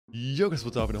Yo guys,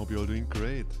 what's up, and I hope you're all doing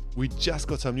great. We just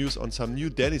got some news on some new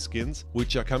Danny skins,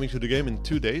 which are coming to the game in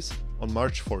 2 days, on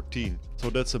March 14. So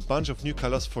that's a bunch of new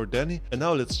colors for Danny, and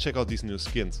now let's check out these new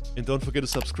skins. And don't forget to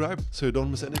subscribe, so you don't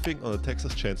miss anything on the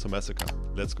Texas Chainsaw Massacre.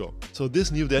 Let's go. So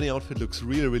this new Danny outfit looks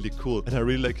really cool, and I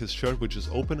really like his shirt, which is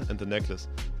open, and the necklace.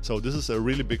 So this is a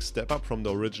really big step up from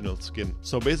the original skin.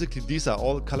 So basically these are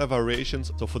all color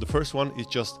variations. So for the first one,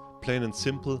 it's just plain and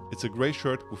simple. It's a gray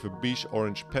shirt with a beige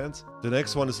orange pants. The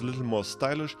next one is a little more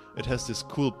stylish. It has this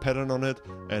cool pattern on it,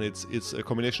 and it's a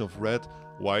combination of red,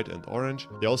 white and orange.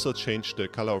 They also changed the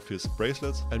color of his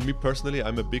bracelets, and me personally,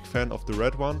 I'm a big fan of the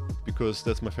red one because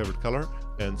that's my favorite color,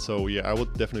 and so yeah, I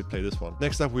would definitely play this one.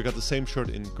 Next up, we got the same shirt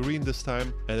in green this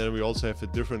time, and then we also have a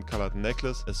different colored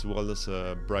necklace as well as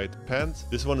bright pants.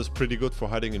 This one is pretty good for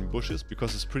hiding in bushes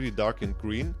because it's pretty dark in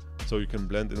green, so you can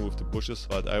blend in with the bushes,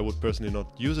 but I would personally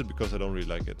not use it because I don't really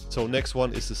like it. So next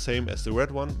one is the same as the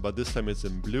red one, but this time it's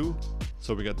in blue.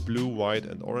 So we got blue, white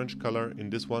and orange color in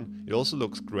this one. It also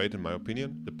looks great in my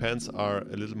opinion. The pants are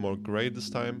a little more gray this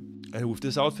time. And with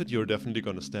this outfit, you're definitely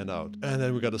gonna stand out. And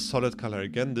then we got a solid color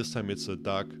again. This time it's a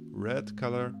dark red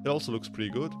color. It also looks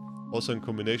pretty good. Also in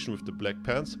combination with the black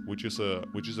pants, which is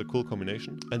a cool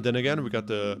combination. And then again, we got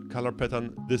the color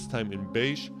pattern, this time in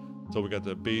beige. So we got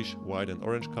the beige, white and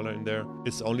orange color in there.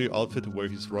 It's the only outfit where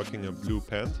he's rocking a blue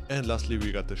pant. And lastly,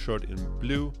 we got the shirt in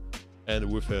blue and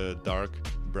with a dark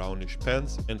brownish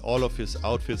pants, and all of his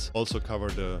outfits also cover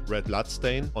the red blood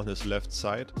stain on his left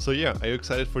side. So yeah, are you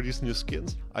excited for these new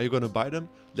skins? Are you gonna buy them?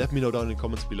 Let me know down in the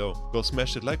comments below. Go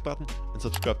smash that like button and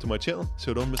subscribe to my channel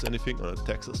so you don't miss anything on the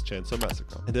Texas Chainsaw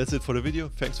Massacre. And that's it for the video.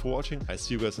 Thanks for watching. I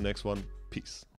see you guys in the next one. Peace.